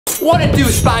What it do,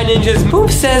 Spy Ninjas?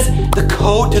 Poof says the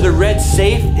code to the red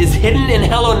safe is hidden in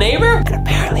Hello Neighbor? And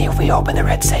apparently if we open the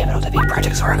red safe, it'll defeat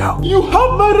Project Zorgo. You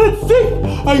have my red safe!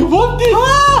 I want it!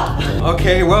 Ah!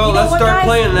 Okay, well, let's start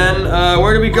playing then.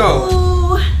 Where do we go?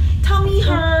 Ooh, tummy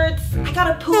hurts. I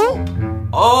gotta poop.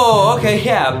 Oh, okay,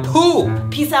 yeah,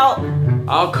 poop. Peace out.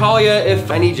 I'll call you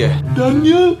if I need you.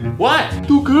 Daniel? What?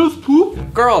 Do girls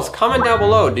poop? Girls, comment down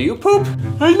below. Do you poop?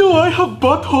 I know, I have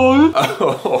butthole.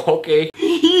 Oh, okay.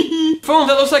 Foom,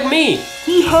 that looks like me.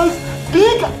 He has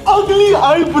big, ugly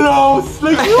eyebrows,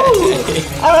 like you.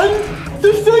 And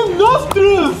the same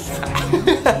nostrils.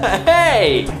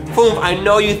 Hey! Foom, I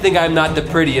know you think I'm not the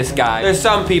prettiest guy. There's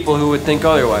some people who would think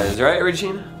otherwise, right,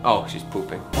 Regina? Oh, she's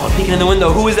pooping. Oh, I'm peeking in the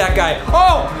window. Who is that guy?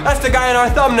 Oh, that's the guy in our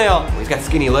thumbnail. He's got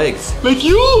skinny legs. Like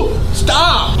you!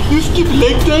 Stop! You skip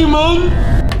leg day, man?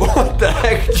 What the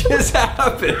heck just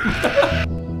happened?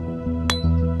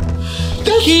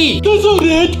 The key! There's a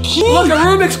red key! Look, a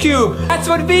Rubik's Cube! That's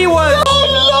what V was! I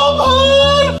love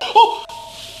her! Oh,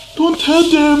 don't tell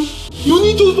them. You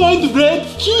need to find red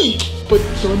key. But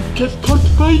don't get caught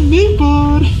by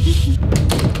neighbor.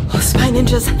 Oh, Spy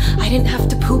Ninjas, I didn't have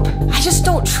to poop. I just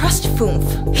don't trust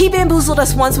Foomf. He bamboozled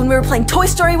us once when we were playing Toy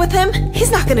Story with him. He's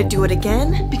not gonna do it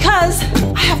again. Because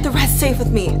I have the red safe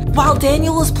with me. While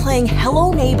Daniel is playing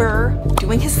Hello Neighbor,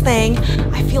 doing his thing,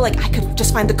 I feel like I could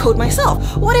just find the code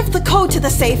myself. What if the code to the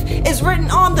safe is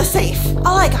written on the safe?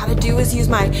 All I gotta do is use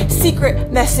my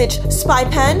secret message spy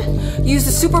pen, use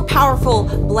the super powerful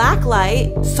black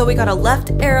light, so we got a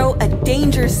left arrow, a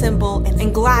danger symbol,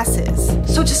 and glasses.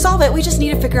 So to solve it, we just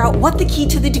need to figure out what the key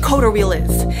to the decoder wheel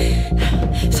is.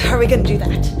 So how are we gonna do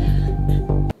that?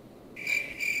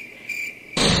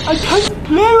 I can't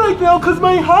play right now because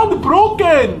my hand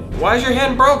broken. Why is your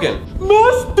hand broken?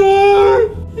 Master!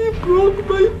 He broke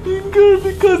my finger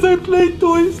because I played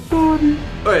Toy Story.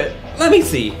 Wait, let me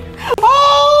see.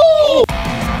 Oh!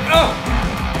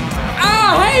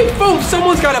 Ah, hey, Foom,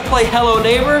 someone's gotta play Hello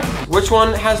Neighbor. Which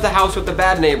one has the house with the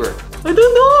bad neighbor? I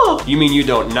don't know. You mean you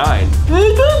don't nine?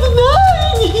 I don't know.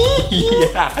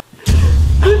 Yeah.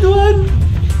 Good one.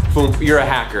 Foom, you're a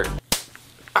hacker.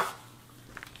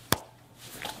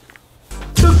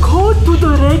 The code to the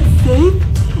red safe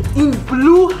in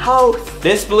blue house.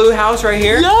 This blue house right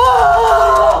here?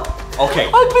 Yeah! Okay.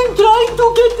 I've been trying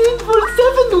to get in for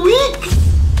 7 weeks.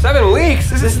 7 weeks?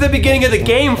 This is the beginning of the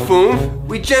game, Foom.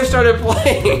 We just started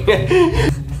playing.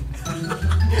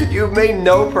 You've made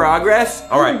no progress?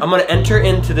 All right, I'm gonna enter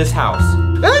into this house.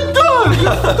 Enter!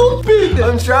 You stupid!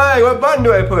 I'm trying. What button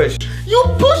do I push? You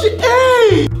push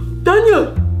A!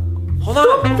 Daniel! Hold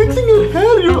Stop on. fixing your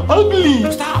hair, you're ugly!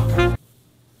 Stop.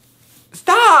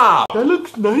 Stop! That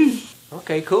looks nice.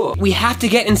 Okay, cool. We have to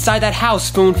get inside that house,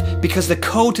 Foom, because the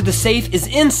code to the safe is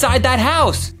inside that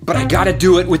house. But I gotta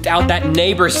do it without that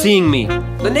neighbor seeing me.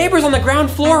 The neighbor's on the ground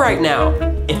floor right now.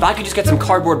 If I could just get some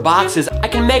cardboard boxes, I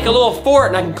can make a little fort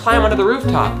and I can climb onto the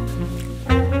rooftop.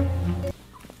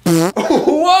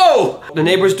 Whoa! The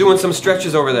neighbor's doing some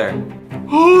stretches over there.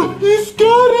 Oh, he's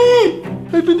scary!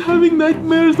 I've been having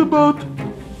nightmares about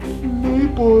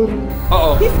neighbor.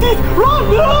 Uh-oh. He's dead! Run,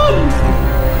 run!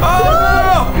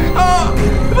 Oh! Oh!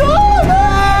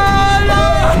 Run!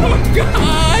 Oh,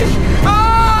 gosh! Ah!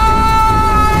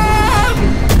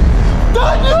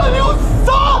 Daniel, you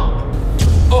suck!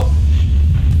 Oh.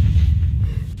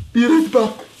 Be right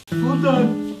back. Hold on.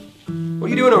 What are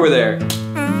you doing over there?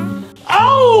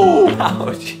 Ow!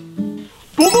 Ouch.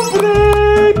 Boba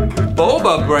break!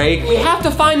 Boba break? We have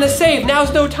to find the safe.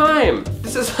 Now's no time.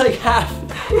 This is like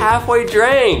halfway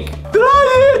drank.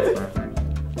 Try it!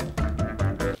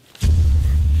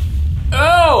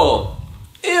 Oh!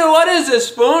 Ew, what is this,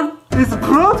 Spoon? It's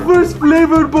bratwurst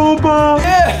flavor, Boba!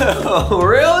 Ew,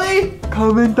 really?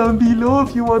 Comment down below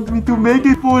if you want me to make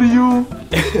it for you.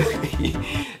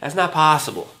 That's not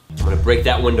possible. I'm gonna break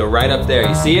that window right up there.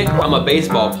 You see it? I'm a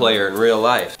baseball player in real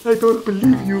life. I don't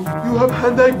believe you. You have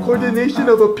hand-eye coordination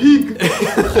of a pig.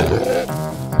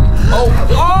 Oh!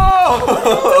 Oh!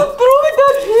 Throw it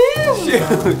at him!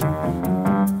 Shoot!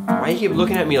 Why do you keep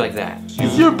looking at me like that?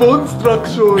 It's your bone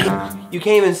structure. You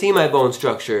can't even see my bone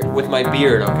structure with my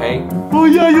beard, okay? Oh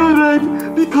yeah, you're right.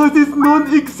 Because it's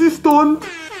non-existent.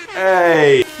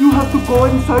 Hey! You have to go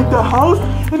inside the house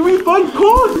and we find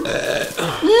code.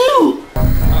 Ew!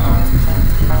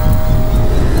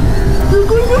 You're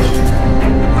going to...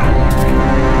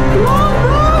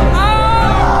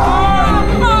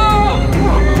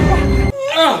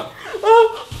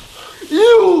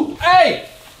 Ew! Hey!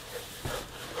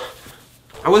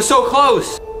 I was so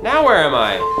close. Now where am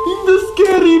I? In the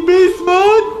scary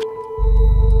basement.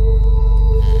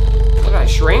 Did I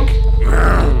shrink?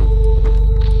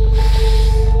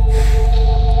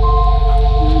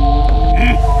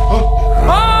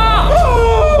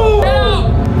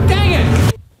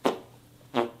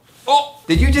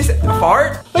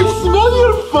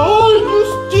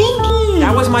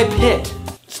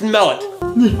 smell it.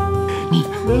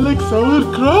 I like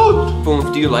sauerkraut.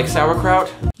 Boom, do you like sauerkraut?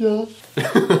 Yeah.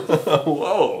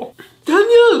 Whoa.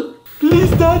 Daniel!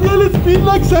 Please, Daniel, it's been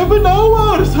like 7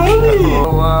 hours. Hurry!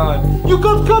 Come on. You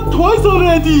got cut twice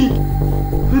already.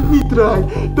 Let me try.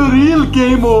 The real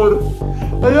gamer.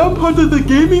 I am part of the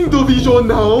gaming division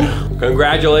now.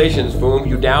 Congratulations, Boom.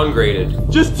 You downgraded.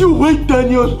 Just you wait,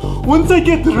 Daniel. Once I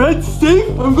get red safe,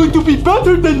 I'm going to be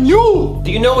better than you.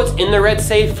 Do you know what's in the red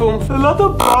safe, Boom? A lot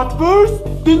of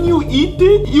bratwurst. Then you eat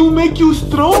it, you make you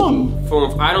strong.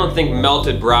 Boom, I don't think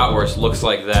melted bratwurst looks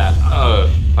like that.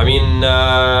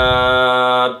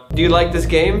 Do you like this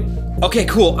game? Okay,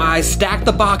 cool. I stacked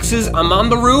the boxes. I'm on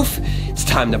the roof. It's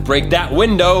time to break that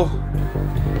window.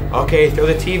 Okay, throw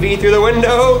the TV through the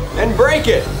window and break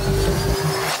it.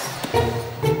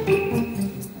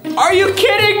 Are you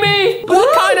kidding me?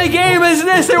 What kind of game is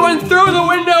this? It went through the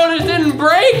window and it didn't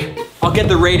break? I'll get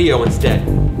the radio instead.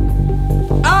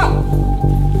 Ah!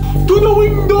 To the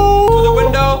window! To the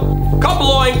window.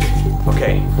 Kabloink.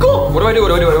 Okay. Go! What do I do? What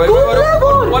do I do?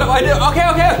 What do I do?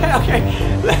 Okay.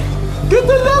 Get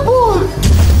the level!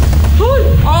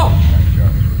 Oh!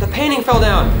 The painting fell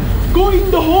down. Go in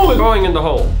the hole. Going in the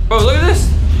hole. Oh, look at this.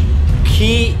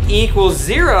 Key equals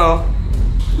 0.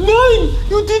 9!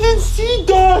 You didn't see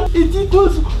that! It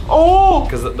equals O!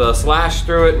 Because the slash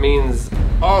through it means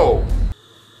O.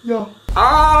 Yeah.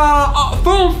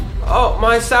 Boom! Oh,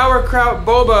 my sauerkraut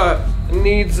boba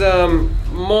needs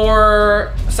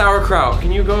more sauerkraut.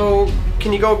 Can you go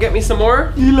get me some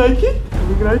more? You like it?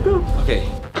 Coming right up. Okay.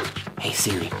 Hey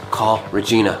Siri, call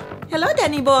Regina. Hello,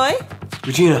 Danny boy.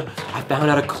 Regina, I found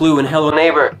out a clue in Hello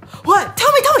Neighbor. What?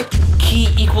 Tell me. Key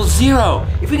equals 0.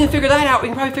 If we can figure that out, we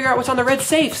can probably figure out what's on the red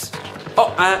safes.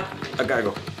 Oh, I gotta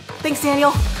go. Thanks,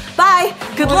 Daniel. Bye.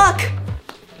 Good luck.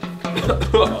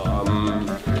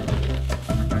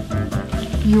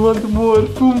 You want more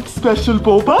Foom special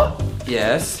boba?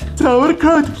 Yes.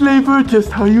 Sauerkraut flavor,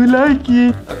 just how you like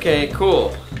it. Okay,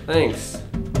 cool. Thanks.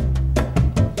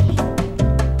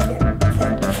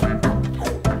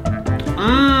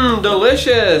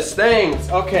 Delicious. Thanks.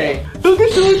 Okay.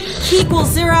 Key equals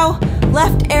 0.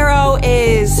 Left arrow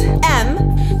is M.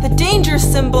 The danger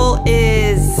symbol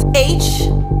is H.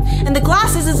 And the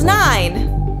glasses is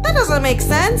 9. That doesn't make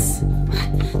sense.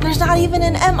 There's not even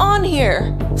an M on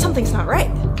here. Something's not right.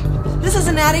 This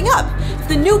isn't adding up. If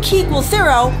the new key equals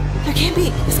 0, there can't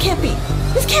be. This can't be.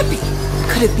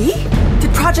 Could it be?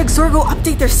 Did Project Zorgo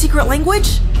update their secret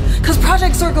language? Because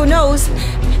Project Zorgo knows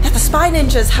that the spy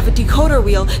ninjas have a decoder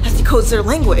wheel that decodes their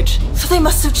language. So they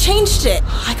must have changed it.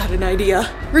 I got an idea.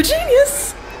 We're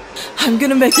genius. I'm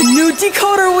gonna make a new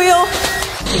decoder wheel.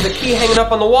 There's a key hanging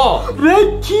up on the wall.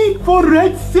 Red key for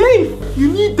red safe. You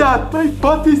need that. My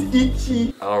butt is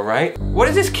itchy. All right. What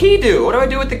does this key do? What do I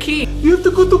do with the key? You have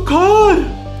to go to car.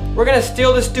 We're gonna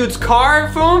steal this dude's car,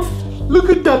 Foom? Look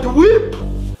at that whip.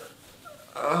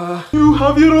 You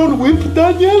have your own whip,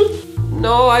 Daniel?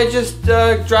 No, I just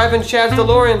drive in Chad's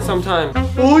DeLorean sometimes.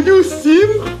 Oh, you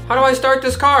sim? How do I start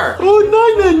this car? Oh,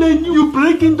 no, you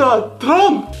break in the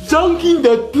trunk. Junk in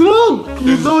the trunk.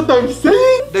 You know what I'm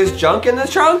saying? There's junk in the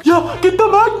trunk? Yeah, get the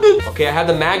magnet. Okay, I have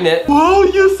the magnet. Wow,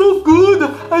 you're so good.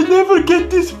 I never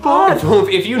get this far.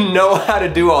 If you know how to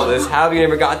do all this, how have you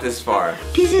never got this far?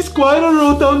 PC Squire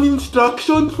wrote down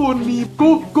instructions for me.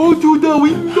 Go to the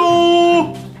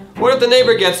window. What if the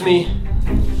neighbor gets me?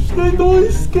 I know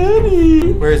it's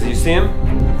scary. Where is he? You see him?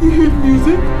 You hear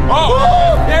music?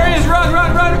 Oh! There he is! Run!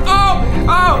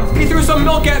 Oh! He threw some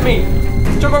milk at me!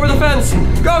 Jump over the fence!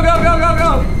 Go!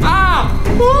 Ah!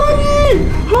 Hurry!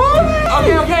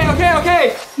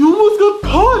 Okay! You almost got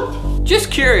caught! Just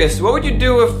curious, what would you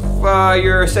do if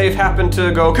your safe happened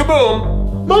to go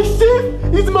kaboom? My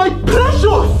safe is my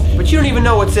precious! But you don't even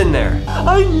know what's in there.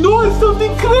 I know it's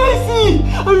something crazy!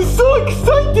 I'm so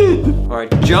excited!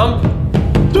 Alright, jump.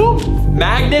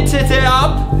 Magnet it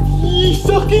up.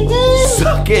 Suck it in!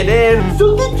 Suck it in!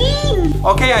 Suck it in!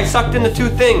 Okay, I sucked in the 2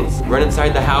 things. Run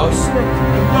inside the house.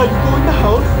 Yeah, you go in the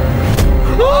house.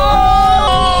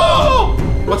 Oh!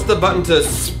 What's the button to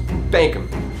spank him?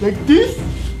 Like this?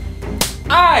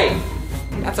 Aye!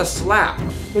 That's a slap.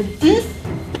 Like this?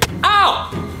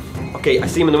 Ow! Okay, I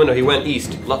see him in the window. He went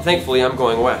east. Thankfully, I'm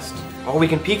going west. Oh, we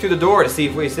can peek through the door to see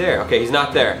if he's there. Okay, he's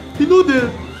not there. You know there.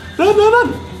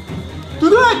 Run! To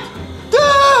the right!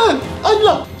 There!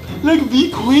 Unlock! Like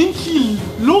we quench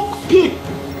lock pick.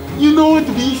 You know what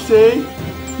we say?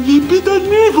 Leap it and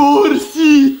never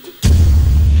see it.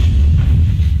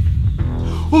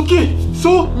 Okay,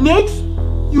 so next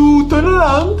you turn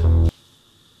around.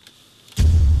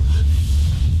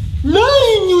 9,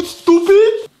 you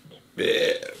stupid!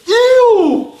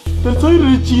 Ew! That's why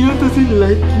Regina doesn't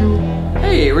like you.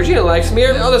 Hey, Regina likes me.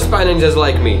 Other spy ninjas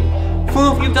like me.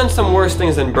 Foof, you've done some worse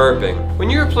things than burping. When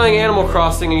you were playing Animal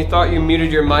Crossing and you thought you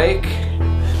muted your mic...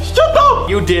 Shut up!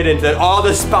 You didn't, and all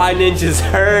the spy ninjas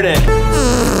heard it.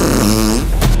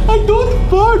 I don't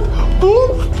fart.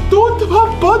 Foof, don't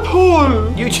have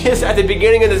butthole. You just, at the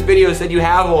beginning of this video, said you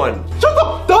have one. Shut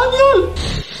up, Daniel!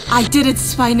 I did it,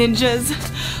 Spy Ninjas.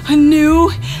 A new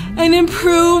and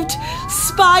improved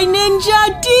Spy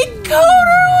Ninja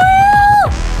decoder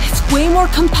wheel! It's way more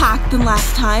compact than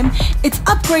last time. It's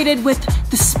upgraded with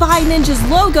the Spy Ninjas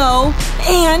logo,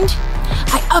 and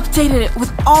I updated it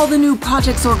with all the new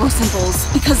Project Zorgo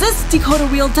symbols because this decoder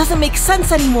wheel doesn't make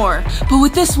sense anymore. But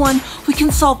with this one, we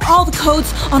can solve all the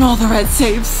codes on all the red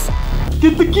safes.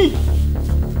 Get the key.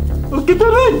 Or get the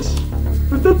wrench.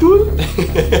 What's that tool?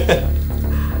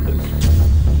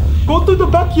 Go to the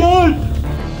backyard.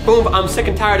 Boom, I'm sick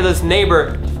and tired of this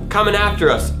neighbor coming after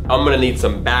us. I'm gonna need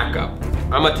some backup.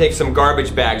 I'm gonna take some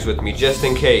garbage bags with me just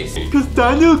in case. Because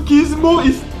Daniel Gizmo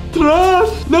is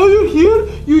trash. Now you're here,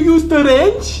 you use the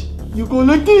wrench. You go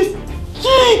like this.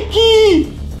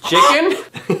 Chicky! Chicken?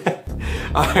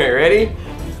 Alright, ready?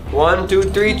 1, 2,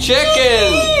 3,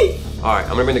 chicken! Alright, I'm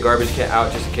gonna bring the garbage can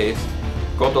out just in case.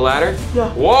 Go up the ladder? Yeah.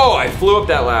 Whoa, I flew up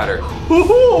that ladder.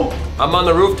 Oh, I'm on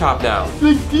the rooftop now.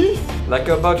 like this? Like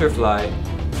a butterfly.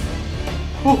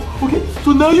 Oh, okay.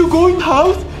 So now you go in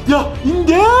house. Yeah, in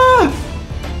there.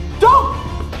 Jump!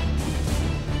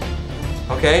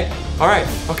 Okay, alright,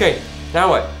 okay. Now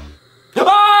what?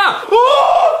 Ah!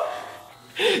 Oh!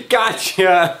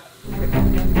 Gotcha!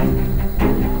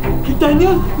 Okay,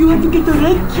 Daniel, you have to get the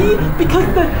red key because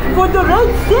for the red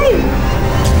safe.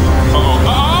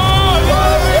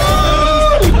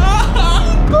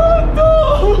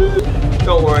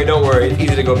 Don't worry, it's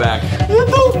easy to go back. You're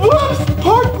the worst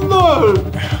partner!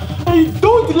 I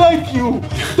don't like you!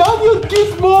 Daniel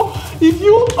Gizmo, if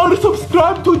you are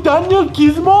subscribed to Daniel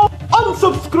Gizmo,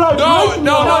 unsubscribe right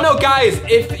now! No, guys,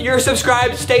 if you're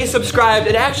subscribed, stay subscribed.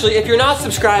 And actually, if you're not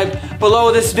subscribed,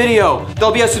 below this video,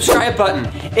 there'll be a subscribe button.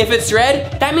 If it's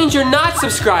red, that means you're not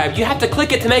subscribed. You have to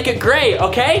click it to make it gray,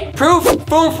 okay? Proof,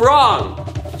 boom, wrong.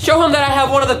 Show him that I have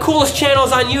one of the coolest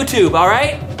channels on YouTube, all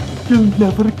right? You'll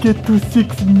never get to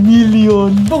 6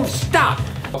 million. Boom, stop.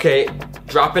 Okay,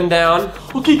 dropping down.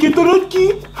 Okay, get the red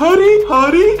key. Hurry,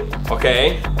 hurry.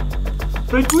 Okay.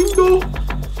 Right window.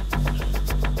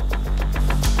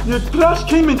 Your trash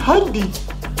came in handy.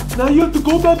 Now you have to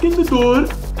go back in the door.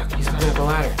 Look, he's coming up the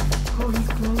ladder. Oh, he's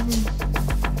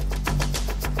climbing.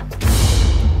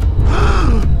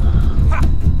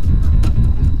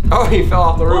 Oh, he fell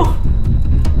off the roof.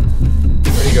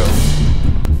 Where'd he go?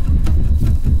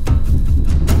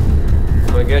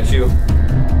 I'm gonna get you.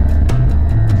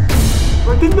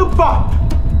 Right in the back.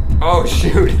 Oh,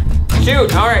 shoot.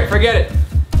 Shoot, all right, forget it.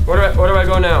 Where do I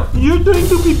go now? You're trying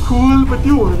to be cool, but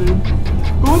you aren't.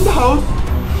 Go in the house.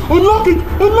 Unlock it!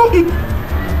 Unlock it!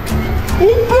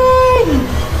 Open!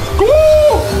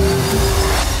 Go!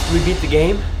 Did we beat the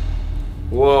game?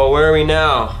 Whoa, where are we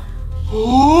now?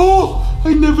 Oh,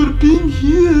 I never been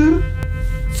here.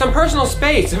 Some personal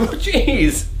space. Oh,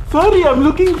 jeez. Sorry, I'm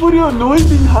looking for your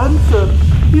noise enhancer.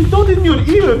 It's not in your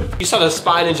ear. You saw the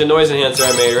Spy Ninja noise enhancer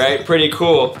I made, right? Pretty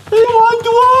cool. I want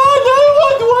one!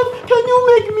 Can you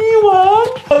make me one?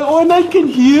 When I can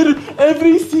hear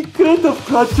every secret of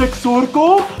Project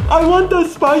Zorgo, I want a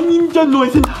Spy Ninja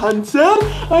noise enhancer.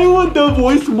 I want a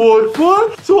voice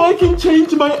morpher so I can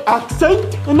change my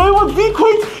accent. And I want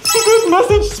VQuake's secret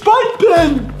message spy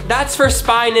pen. That's for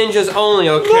Spy Ninjas only,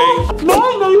 okay? No,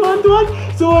 mine, I want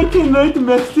one so I can write a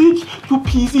message to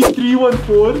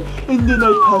PZ314 and then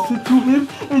I pass it to him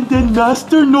and then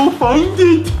Master No find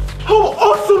it. How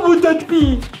awesome would that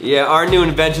be? Yeah, our new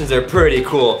inventions are pretty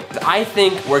cool. I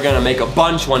think we're gonna make a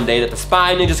bunch one day that the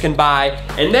Spy Ninjas can buy,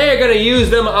 and they're gonna use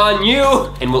them on you,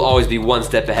 and we'll always be one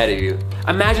step ahead of you.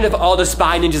 Imagine if all the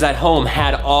Spy Ninjas at home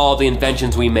had all the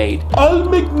inventions we made. I'll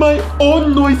make my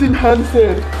own noise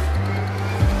enhancer.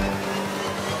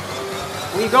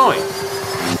 Where are you going?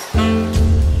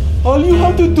 All you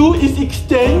have to do is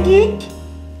extend it,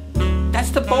 That's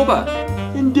the boba.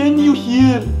 and then you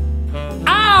hear,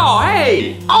 Ow,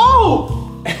 hey!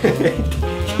 ow!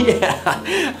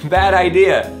 Yeah, bad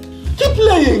idea. Keep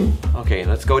playing. Okay,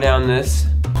 let's go down this.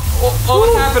 Oh,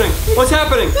 what's happening? What's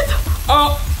happening?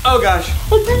 Oh gosh.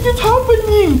 I think it's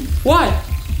happening. What?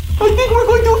 I think we're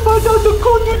going to find out the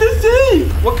code to the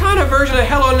safe. What kind of version of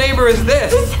Hello Neighbor is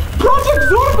this? It's Project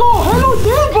Zorgo. Hello,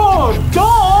 neighbor.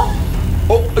 Duh.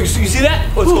 Oh, you see that?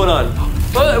 What's going on?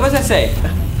 What's that say?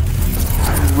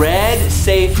 Red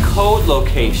safe code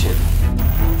location.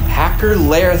 Hacker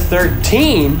Lair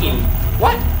 13?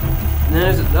 What? And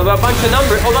then there's a bunch of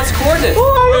numbers. Oh, that's coordinates.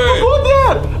 Oh, I have to go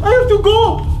there. I have to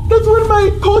go. That's where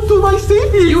my code to my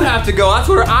safe is. You have to go. That's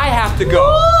where I have to go.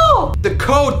 Oh. The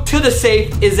code to the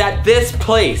safe is at this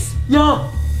place. Yeah.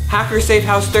 Hacker Safe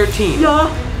House 13. Yeah.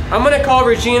 I'm gonna call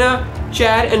Regina,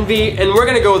 Chad, and V, and we're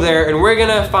gonna go there, and we're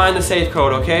gonna find the safe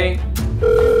code, okay?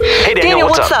 Hey Daniel,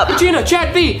 what's up? Regina,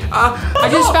 Chad, V, I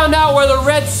just found out where the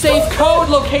red safe code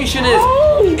location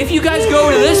is. If you guys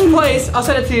go to this place, I'll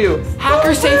send it to you.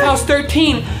 Hacker Safe House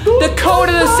 13. The code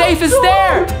of the safe is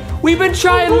there. We've been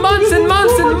trying months and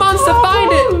months and months to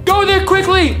find it. Go there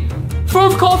quickly.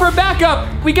 Foof, call for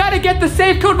backup. We gotta get the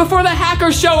safe code before the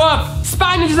hackers show up.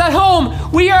 Spy Ninja's at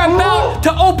home. We are about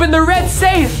to open the red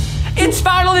safe. It's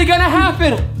finally gonna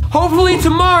happen. Hopefully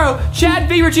tomorrow, Chad,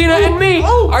 V, Regina, and me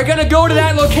are gonna go to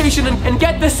that location and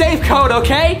get the safe code,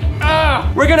 okay?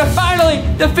 We're gonna finally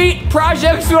defeat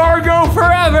Project Zorgo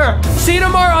forever. See you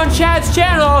tomorrow on Chad's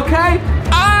channel, okay?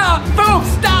 Foof,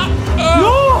 stop.